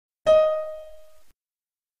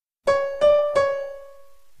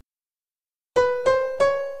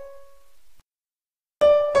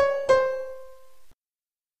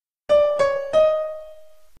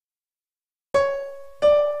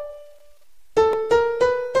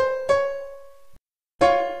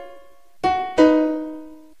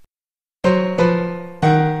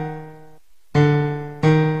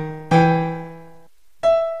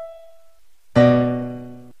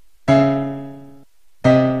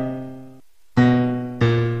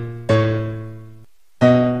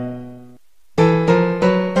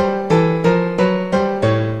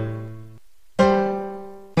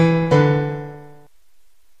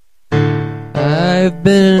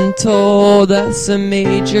told that some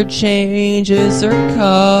major changes are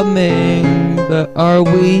coming, but are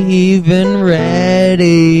we even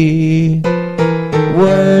ready?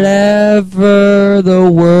 Whatever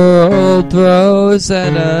the world throws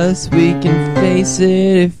at us, we can face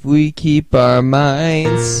it if we keep our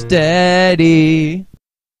minds steady.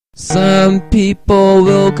 Some people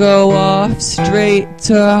will go off straight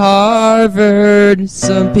to Harvard.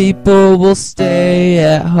 Some people will stay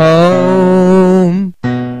at home.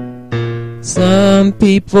 Some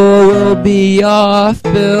people will be off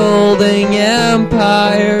building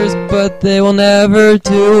empires, but they will never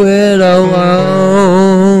do it alone.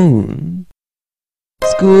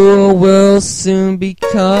 School will soon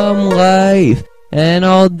become life, and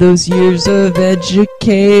all those years of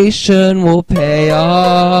education will pay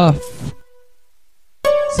off.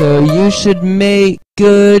 So you should make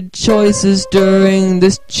good choices during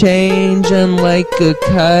this change, and like a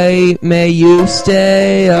kite, may you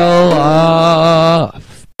stay aloft.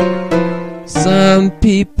 Some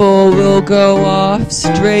people will go off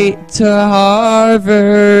straight to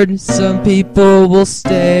Harvard. Some people will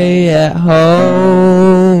stay at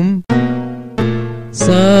home.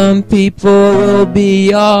 Some people will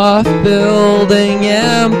be off building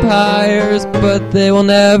empires, but they will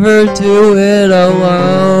never do it alone.